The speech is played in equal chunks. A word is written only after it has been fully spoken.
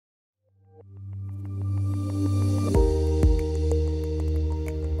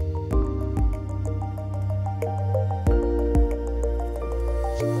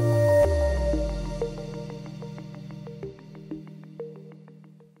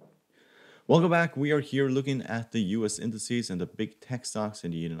Welcome back. We are here looking at the US indices and the big tech stocks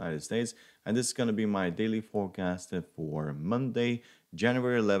in the United States. And this is going to be my daily forecast for Monday,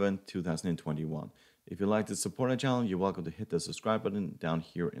 January 11th, 2021. If you'd like to support our channel, you're welcome to hit the subscribe button down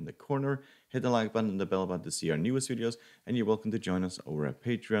here in the corner. Hit the like button and the bell button to see our newest videos. And you're welcome to join us over at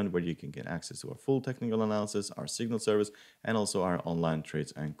Patreon, where you can get access to our full technical analysis, our signal service, and also our online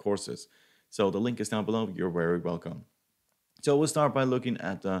trades and courses. So the link is down below. You're very welcome. So we'll start by looking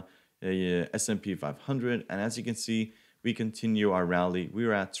at the S&P 500, and as you can see, we continue our rally. We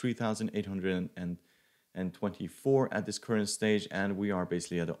are at 3,824 at this current stage, and we are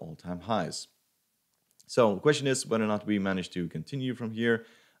basically at the all-time highs. So the question is whether or not we manage to continue from here.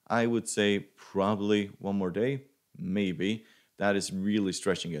 I would say probably one more day, maybe. That is really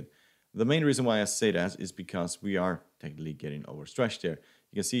stretching it. The main reason why I say that is because we are technically getting overstretched there.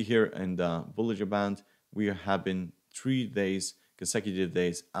 You can see here in the Bollinger Band, we have been 3 days, consecutive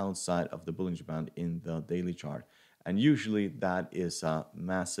days outside of the Bollinger Band in the daily chart. And usually that is a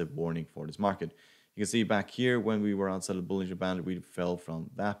massive warning for this market. You can see back here when we were outside the Bollinger Band, we fell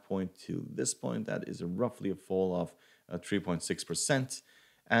from that point to this point. That is roughly a fall of 3.6%.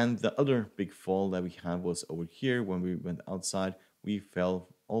 And the other big fall that we had was over here when we went outside. We fell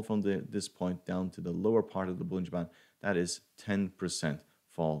all from this point down to the lower part of the Bollinger Band. That is 10%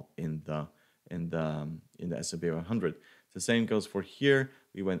 fall in the S&P 500. The same goes for here.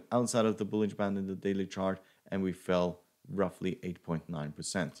 We went outside of the Bollinger Band in the daily chart and we fell roughly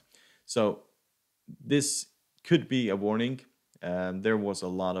 8.9%. So this could be a warning. There was a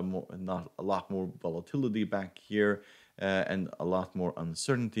lot more volatility back here and a lot more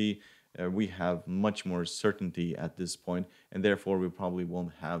uncertainty. We have much more certainty at this point, and therefore we probably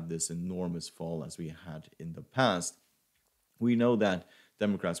won't have this enormous fall as we had in the past. We know that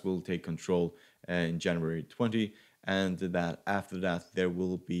Democrats will take control in January 20, and that after that there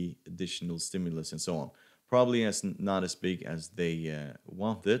will be additional stimulus and so on. Probably not as big as they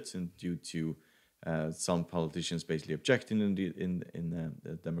wanted, and due to some politicians basically objecting in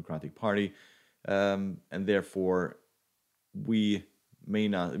the Democratic Party, and therefore we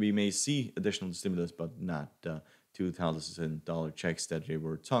may see additional stimulus, but not $2,000 checks that they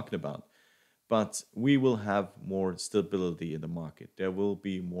were talking about. But we will have more stability in the market. There will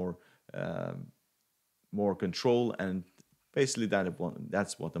be more control, and basically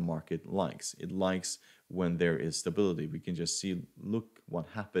that's what the market likes. It likes when there is stability. We can just look what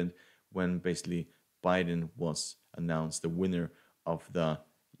happened when basically Biden was announced the winner of the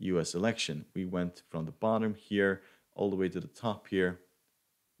US election. We went from the bottom here all the way to the top here,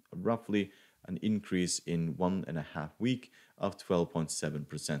 roughly an increase in 1.5 weeks of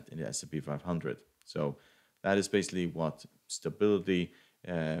 12.7% in the S&P 500. So that is basically what stability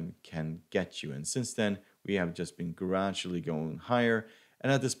can get you. And since then, we have just been gradually going higher.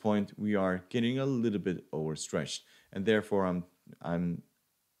 And at this point, we are getting a little bit overstretched. And therefore,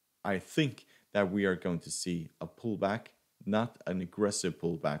 I think that we are going to see a pullback, not an aggressive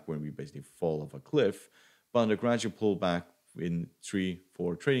pullback when we basically fall off a cliff, but a gradual pullback in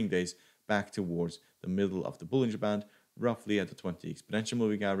 3-4 trading days back towards the middle of the Bollinger Band, roughly at the 20 exponential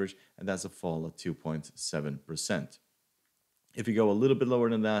moving average, and that's a fall of 2.7%. If you go a little bit lower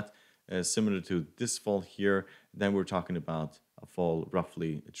than that, similar to this fall here, then we're talking about a fall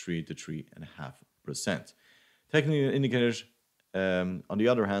roughly 3 to 3.5%. Technical indicators, on the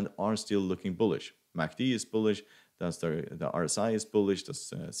other hand, are still looking bullish. MACD is bullish, the RSI is bullish, the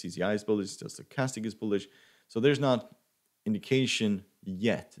CCI is bullish, the stochastic is bullish. So there's not indication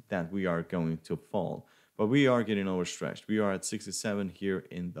yet that we are going to fall, but we are getting overstretched. We are at 67 here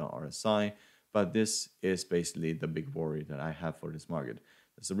in the RSI, but this is basically the big worry that I have for this market.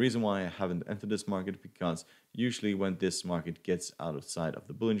 That's the reason why I haven't entered this market, because usually when this market gets outside of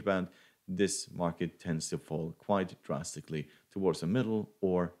the Bollinger Band, this market tends to fall quite drastically towards the middle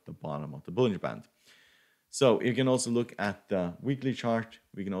or the bottom of the Bollinger Band. So you can also look at the weekly chart.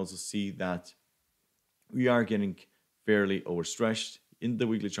 We can also see that we are getting fairly overstretched. In the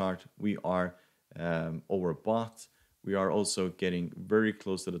weekly chart, we are overbought. We are also getting very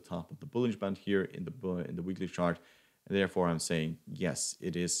close to the top of the Bollinger Band here in the weekly chart. And therefore, I'm saying, yes,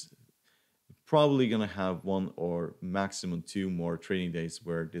 it is probably going to have 1 or maximum 2 more trading days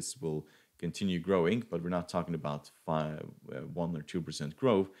where this will continue growing. But we're not talking about 1 or 2%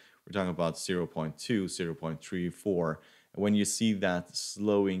 growth. We're talking about 0.2, 0.34. When you see that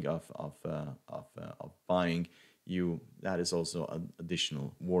slowing of buying, that is also an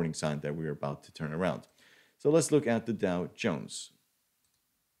additional warning sign that we're about to turn around. So let's look at the Dow Jones.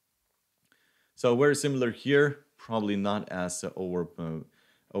 So very similar here, probably not as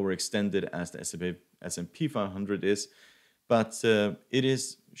overextended as the S&P 500 is, but it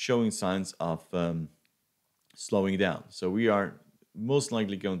is showing signs of slowing down. So we are most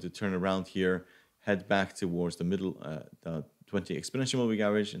likely going to turn around here, head back towards the middle, the 20 exponential moving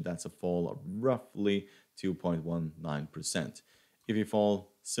average, and that's a fall of roughly 2.19%. If you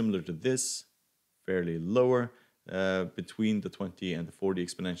fall similar to this, fairly lower, between the 20 and the 40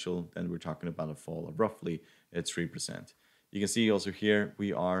 exponential, then we're talking about a fall of roughly 3%. You can see also here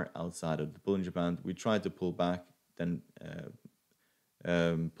we are outside of the Bollinger Band. We tried to pull back, then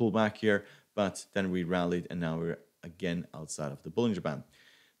pull back here, but then we rallied and now we're again outside of the Bollinger Band.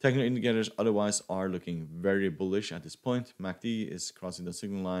 Technical indicators otherwise are looking very bullish at this point. MACD is crossing the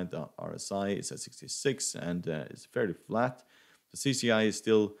signal line. The RSI is at 66 and it's fairly flat. The CCI is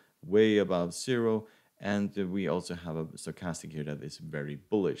still way above zero, and we also have a stochastic here that is very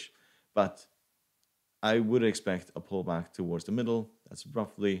bullish. But I would expect a pullback towards the middle. That's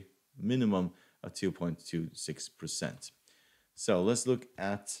roughly minimum of 2.26%. So let's look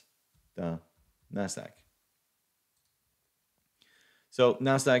at the Nasdaq. So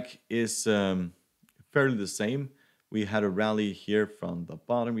Nasdaq is fairly the same. We had a rally here from the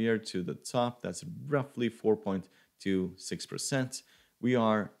bottom here to the top. That's roughly 4.26%. We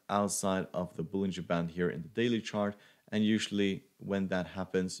are outside of the Bollinger Band here in the daily chart. And usually when that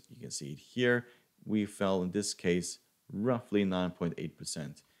happens, you can see it here. We fell in this case roughly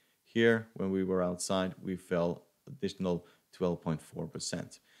 9.8%. Here, when we were outside, we fell additional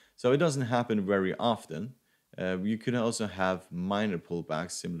 12.4%. So it doesn't happen very often. You could also have minor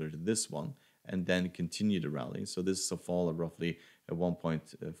pullbacks similar to this one and then continue the rally. So this is a fall of roughly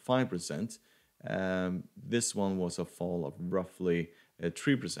 1.5%. This one was a fall of roughly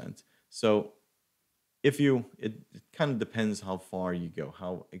 3%. So it kind of depends how far you go,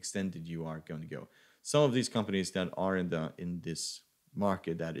 how extended you are going to go. Some of these companies that are in this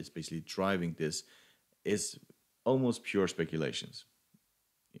market that is basically driving this is almost pure speculations.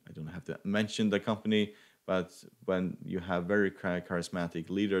 I don't have to mention the company, but when you have very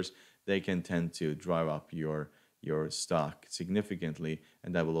charismatic leaders, they can tend to drive up your stock significantly,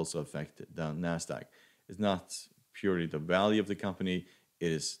 and that will also affect the Nasdaq. It's not purely the value of the company,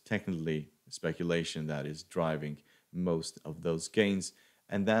 it is technically speculation that is driving most of those gains,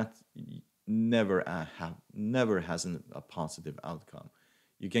 and that never has a positive outcome.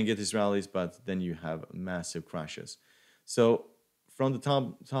 You can get these rallies, but then you have massive crashes. So from the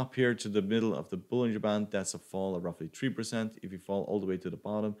top here to the middle of the Bollinger Band, that's a fall of roughly 3%. If you fall all the way to the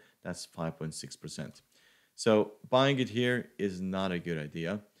bottom, that's 5.6%. So buying it here is not a good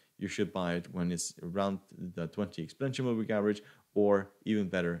idea. You should buy it when it's around the 20 exponential moving average, or even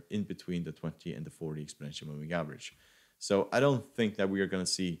better, in between the 20 and the 40 exponential moving average. So I don't think that we are going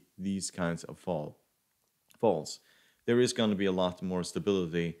to see these kinds of falls. There is going to be a lot more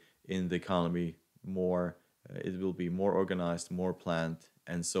stability in the economy, it will be more organized, more planned,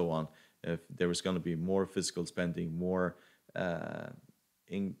 and so on. There is going to be more fiscal spending, more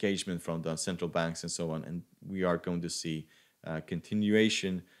engagement from the central banks, and so on. And we are going to see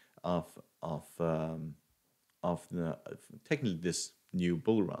continuation of technically this new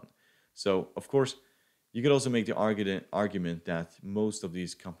bull run. So, of course, you could also make the argument that most of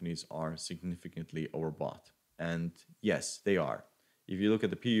these companies are significantly overbought. And yes, they are. If you look at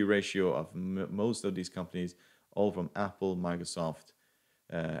the PE ratio of most of these companies, all from Apple, Microsoft,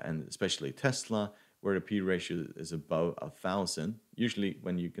 and especially Tesla, where the PE ratio is above 1,000. Usually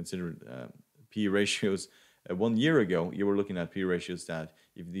when you consider PE ratios 1 year ago, you were looking at PE ratios that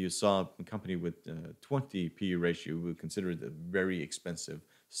if you saw a company with 20 PE ratio, you would consider it a very expensive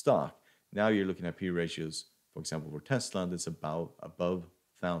stock. Now you're looking at PE ratios, for example, for Tesla, that's above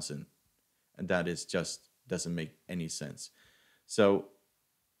 1,000. And that is just doesn't make any sense. So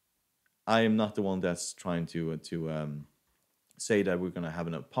I am not the one that's trying to say that we're going to have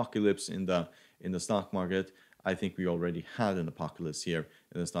an apocalypse in the stock market. I think we already had an apocalypse here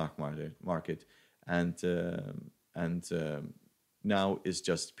in the stock market, and now it's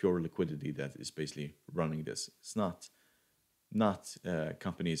just pure liquidity that is basically running this. It's not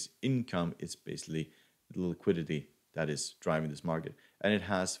companies' income. It's basically the liquidity that is driving this market, and it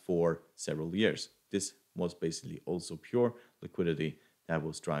has for several years. This was basically also pure liquidity that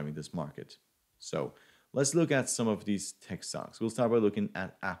was driving this market. So let's look at some of these tech stocks. We'll start by looking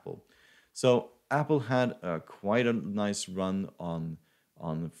at Apple. So Apple had quite a nice run on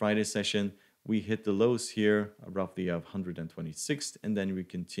Friday session. We hit the lows here, roughly of 126th, and then we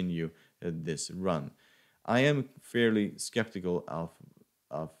continue this run. I am fairly skeptical of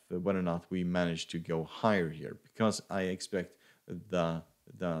whether or not we manage to go higher here, because I expect the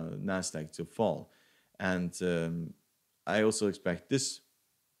Nasdaq to fall. And I also expect this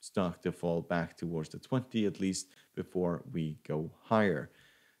stock to fall back towards the 20 at least before we go higher.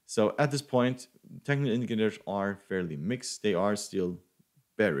 So at this point, technical indicators are fairly mixed. They are still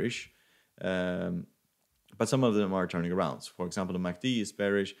bearish, um, but some of them are turning around. For example, the MACD is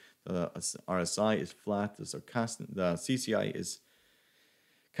bearish, the RSI is flat, the CCI is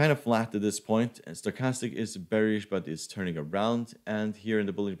kind of flat at this point, and stochastic is bearish, but it's turning around. And here in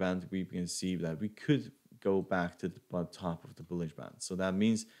the bullish band, we can see that we could go back to the top of the bullish band. So that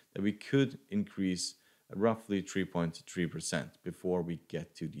means that we could increase roughly 3.3% before we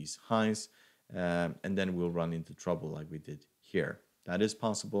get to these highs, and then we'll run into trouble like we did here. That is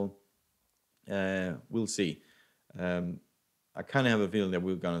possible. We'll see. I kind of have a feeling that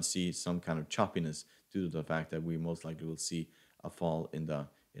we're gonna see some kind of choppiness due to the fact that we most likely will see a fall in the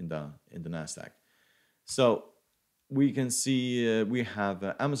Nasdaq. So we can see we have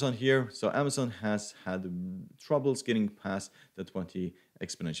Amazon here. So Amazon has had troubles getting past the 20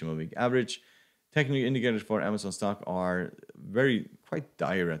 exponential moving average. Technical indicators for Amazon stock are quite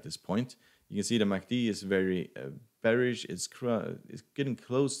dire at this point. You can see the MACD is very bearish. It's getting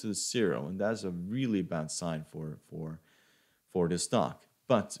close to zero, and that's a really bad sign for the stock.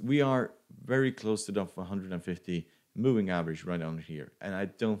 But we are very close to the 150 moving average right under here, and I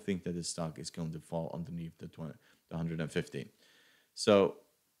don't think that this stock is going to fall underneath the 150. So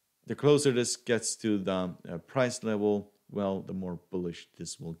the closer this gets to the price level, well, the more bullish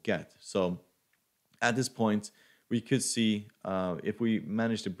this will get. So at this point, we could see if we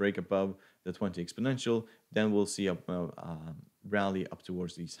manage to break above the 20 exponential, then we'll see a rally up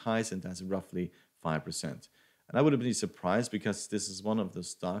towards these highs, and that's roughly 5%. And I wouldn't be surprised because this is one of the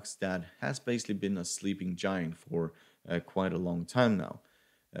stocks that has basically been a sleeping giant for quite a long time now.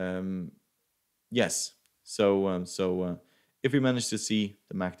 Yes, so if we manage to see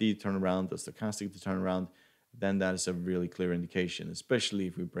the MACD turn around, the stochastic to turn around, then that is a really clear indication, especially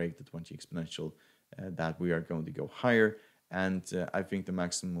if we break the 20 exponential, that we are going to go higher. And I think the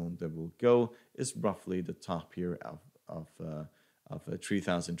maximum that will go is roughly the top here of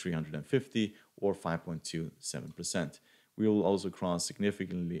 3,350 or 5.27%. We will also cross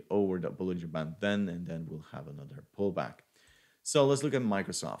significantly over the Bollinger Band then, and then we'll have another pullback. So let's look at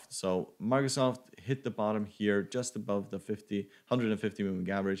Microsoft. So Microsoft hit the bottom here just above the 150 moving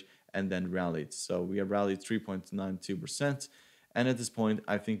average and then rallied. So we have rallied 3.92%. And at this point,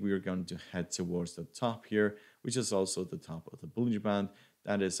 I think we are going to head towards the top here, which is also the top of the Bollinger Band.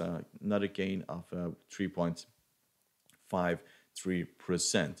 That is another gain of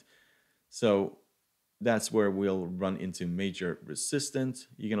 3.53%. So that's where we'll run into major resistance.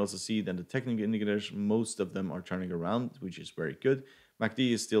 You can also see that the technical indicators, most of them are turning around, which is very good.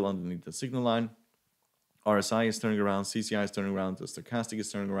 MACD is still underneath the signal line. RSI is turning around, CCI is turning around, the stochastic is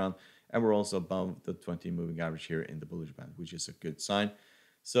turning around, and we're also above the 20 moving average here in the bullish band, which is a good sign.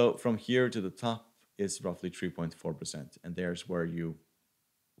 So from here to the top is roughly 3.4%, and there's where you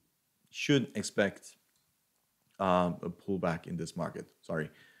should expect a pullback in this market. Sorry.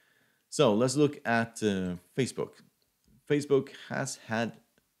 So let's look at Facebook. Facebook has had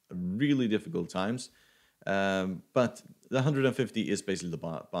really difficult times, but the 150 is basically the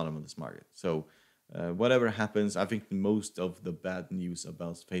bottom of this market. So whatever happens, I think most of the bad news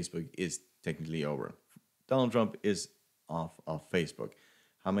about Facebook is technically over. Donald Trump is off of Facebook.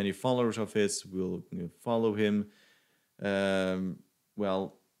 How many followers of his will follow him?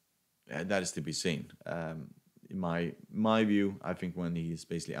 Well, that is to be seen. In my view, I think when he is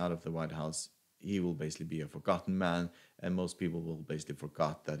basically out of the White House, he will basically be a forgotten man, and most people will basically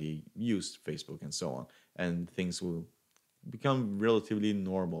forget that he used Facebook and so on, and things will become relatively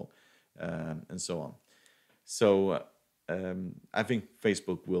normal, and so on. So I think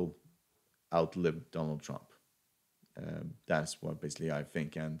Facebook will outlive Donald Trump. That's what basically I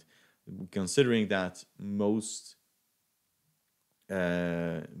think, and considering that most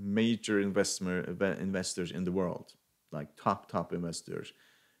major investors in the world, like top investors,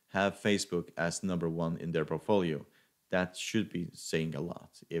 have Facebook as number one in their portfolio, that should be saying a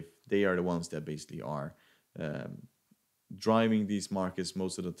lot. If they are the ones that basically are driving these markets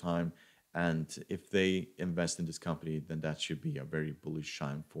most of the time, and if they invest in this company, then that should be a very bullish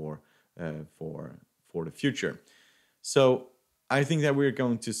sign for the future. So I think that we're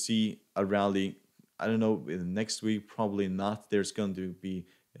going to see a rally. I don't know, in the next week, probably not. There's going to be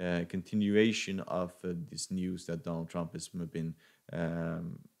a continuation of this news that Donald Trump has been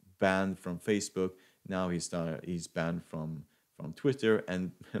banned from Facebook. Now he's banned from Twitter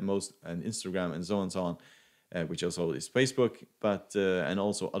and Instagram and so on and so on, which also is Facebook, but and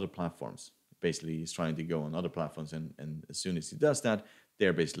also other platforms. Basically, he's trying to go on other platforms, and as soon as he does that,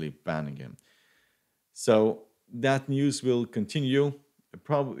 they're basically banning him. So that news will continue.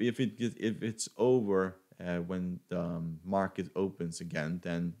 Probably if it's over when the market opens again,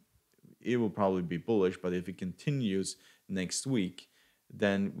 then it will probably be bullish. But if it continues next week,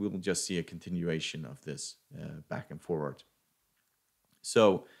 then we'll just see a continuation of this back and forward.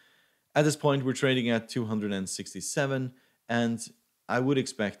 So at this point, we're trading at 267, and I would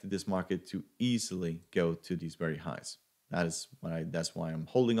expect this market to easily go to these very highs. That's why I'm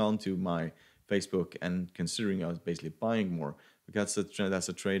holding on to my Facebook and considering I was basically buying more, because that's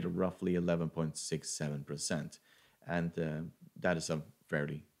a trade of roughly 11.67%, and that is a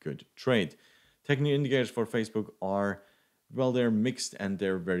very good trade. Technical indicators for Facebook are, well, they're mixed and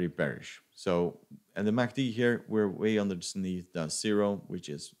they're very bearish. So, and the MACD here, we're way underneath the zero, which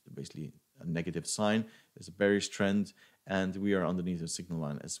is basically a negative sign. There's a bearish trend, and we are underneath the signal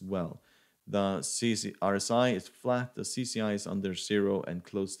line as well. The RSI is flat, the CCI is under zero and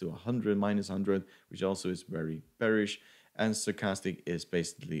close to 100, minus 100, which also is very bearish. And stochastic is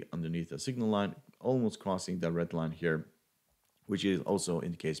basically underneath the signal line, almost crossing the red line here, which is also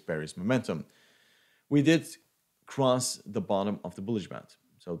indicates bearish momentum. We did cross the bottom of the bullish band.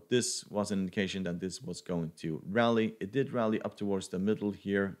 So this was an indication that this was going to rally. It did rally up towards the middle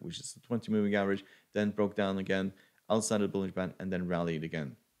here, which is the 20 moving average, then broke down again outside of the bullish band and then rallied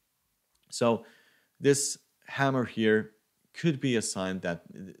again. So this hammer here could be a sign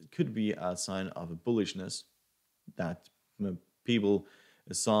of a bullishness, that people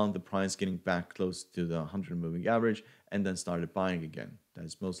saw the price getting back close to the 100 moving average and then started buying again. That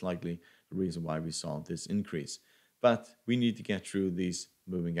is most likely the reason why we saw this increase. But we need to get through these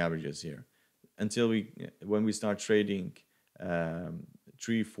moving averages here until when we start trading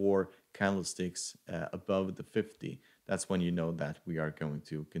 3-4 candlesticks above the 50. That's when you know that we are going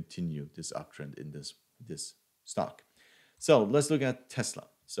to continue this uptrend in this stock. So let's look at Tesla.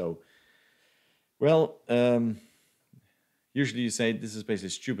 So, well, usually you say this is basically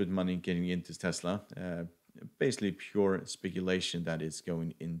stupid money getting into Tesla. Basically pure speculation that is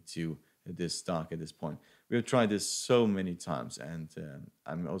going into this stock at this point. We have tried this so many times, and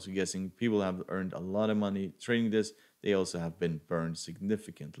I'm also guessing people have earned a lot of money trading this. They also have been burned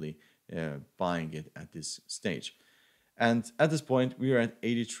significantly buying it at this stage. And at this point, we are at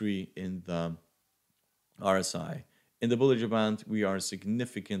 83 in the RSI. In the Bollinger Band, we are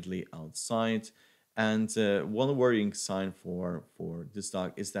significantly outside. And one worrying sign for this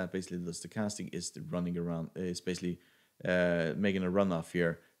stock is that basically the stochastic is running around, is basically making a runoff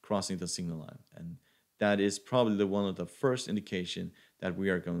here, crossing the signal line. And that is probably one of the first indication that we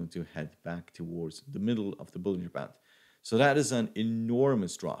are going to head back towards the middle of the Bollinger Band. So that is an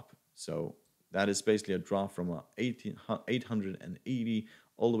enormous drop. So that is basically a drop from 880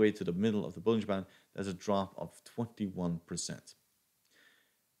 all the way to the middle of the Bollinger Band. That's a drop of 21%.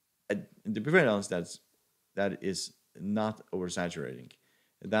 And to be very honest, that is not oversaturating.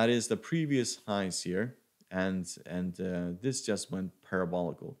 That is the previous highs here, and this just went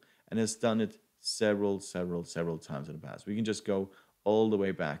parabolical, and has done it several times in the past. We can just go all the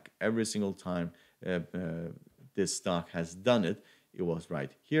way back. Every single time this stock has done it, it was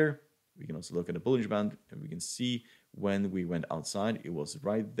right here. We can also look at the Bollinger Band, and we can see when we went outside, it was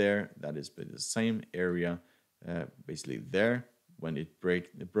right there. That is the same area, basically there, when it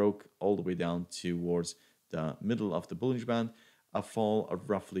broke all the way down towards the middle of the Bollinger Band, a fall of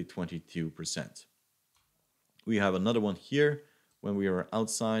roughly 22%. We have another one here. When we were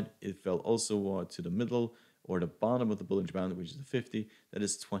outside, it fell also to the middle or the bottom of the Bollinger Band, which is the 50. That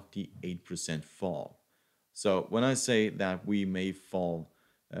is 28% fall. So when I say that we may fall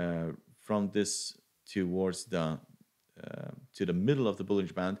from this towards the to the middle of the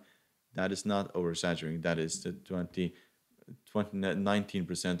Bollinger Band, that is not oversaturating. That is the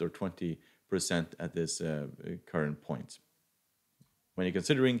 19% or 20% at this current point. When you're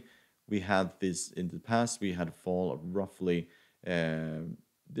considering, we had this in the past, we had a fall of roughly,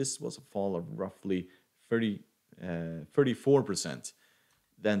 this was a fall of roughly 34%.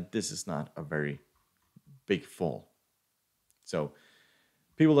 Then this is not a very big fall. So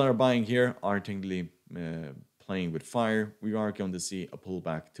people that are buying here are technically playing with fire. We are going to see a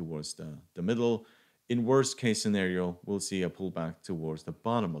pullback towards the middle. In worst case scenario, we'll see a pullback towards the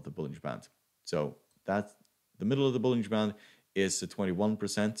bottom of the Bollinger Band. So that's the middle of the Bollinger Band is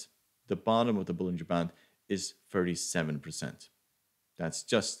 21%. The bottom of the Bollinger Band is 37%. That's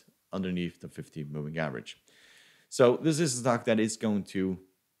just underneath the 50 moving average. So this is a stock that is going to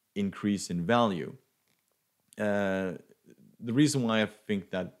increase in value. The reason why I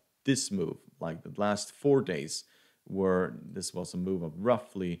think that this move, like the last 4 days, where this was a move of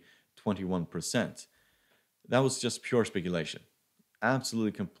roughly 21%, that was just pure speculation,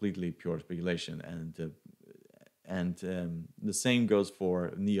 absolutely, completely pure speculation. And the same goes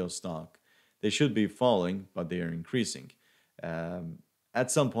for NEO stock. They should be falling, but they are increasing. At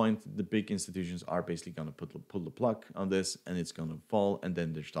some point, the big institutions are basically going to pull the plug on this, and it's going to fall, and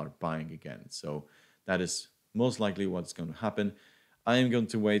then they start buying again. So that is most likely what's going to happen. I am going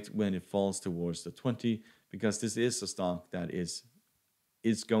to wait when it falls towards the 20, because this is a stock that is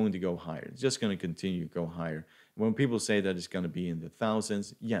going to go higher. It's just going to continue to go higher. When people say that it's going to be in the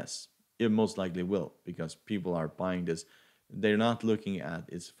thousands, yes, it most likely will, because people are buying this. They're not looking at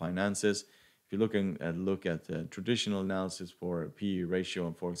its finances. If you're look at traditional analysis for PE ratio,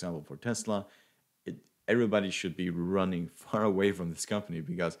 and for example for Tesla, everybody should be running far away from this company,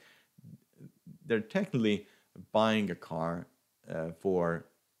 because they're technically buying a car for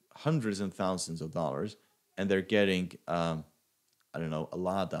hundreds and thousands of dollars, and they're getting I don't know, a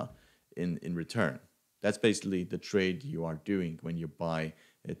Lada in return. That's basically the trade you are doing when you buy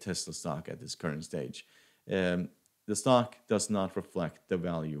a Tesla stock at this current stage. The stock does not reflect the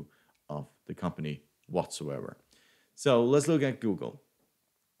value of the company whatsoever. So let's look at Google.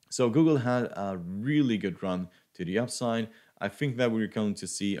 So Google had a really good run to the upside. I think that we're going to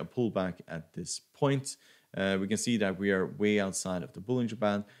see a pullback at this point. We can see that we are way outside of the Bollinger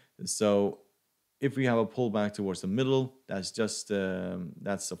Band. So if we have a pullback towards the middle, that's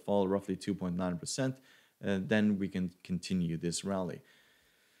a fall roughly 2.9%. Then we can continue this rally.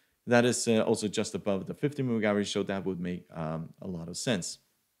 That is also just above the 50-moving average, so that would make a lot of sense.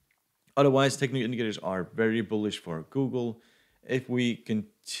 Otherwise, technical indicators are very bullish for Google. If we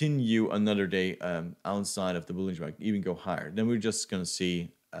continue another day outside of the Bollinger Band, even go higher, then we're just going to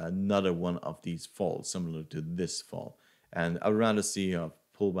see another one of these falls, similar to this fall. And I'd rather see a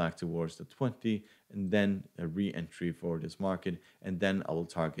pullback towards the 20, and then a re-entry for this market, and then I will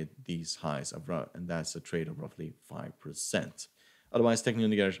target these highs and that's a trade of roughly 5%. Otherwise, technical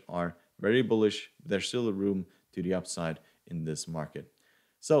indicators are very bullish. There's still a room to the upside in this market.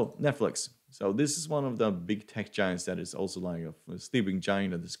 So Netflix. So this is one of the big tech giants that is also like a sleeping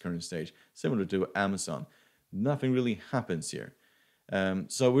giant at this current stage, similar to Amazon. Nothing really happens here.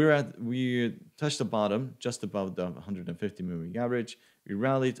 So we touched the bottom just above the 150 moving average. We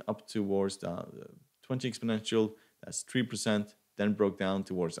rallied up towards the 20 exponential, that's 3%, then broke down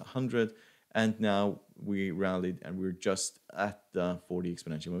towards 100, and now we rallied and we're just at the 40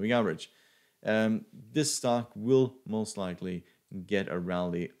 exponential moving average. This stock will most likely get a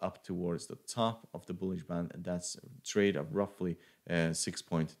rally up towards the top of the bullish band, and that's a trade of roughly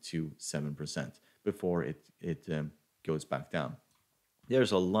 6.27% before it goes back down.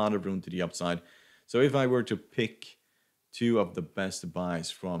 There's a lot of room to the upside. So if I were to pick two of the best buys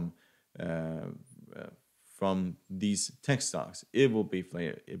from these tech stocks, it will be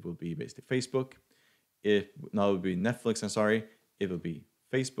basically Facebook. It would be Netflix. I'm sorry. It will be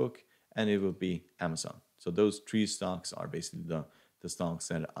Facebook, and it will be Amazon. So those three stocks are basically the stocks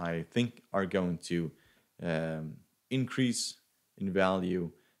that I think are going to increase in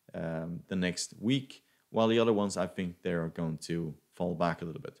value the next week, while the other ones I think they are going to fall back a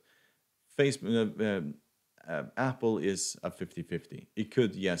little bit. Facebook, Apple is a 50-50. It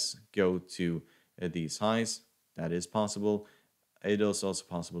could, yes, go to these highs. That is possible. It is also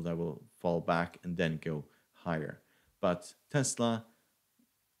possible that will fall back and then go higher. But Tesla,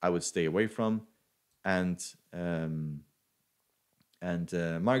 I would stay away from, and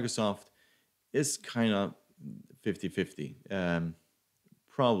Microsoft is kind of 50-50.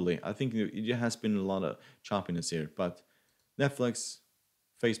 Probably, I think it has been a lot of choppiness here, but Netflix,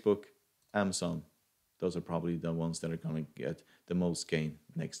 Facebook, Amazon, those are probably the ones that are going to get the most gain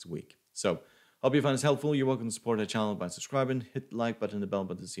next week. So, hope you find this helpful. You're welcome to support our channel by subscribing, hit the like button and the bell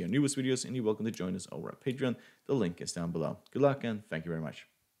button to see our newest videos, and you're welcome to join us over at Patreon. The link is down below. Good luck, and thank you very much.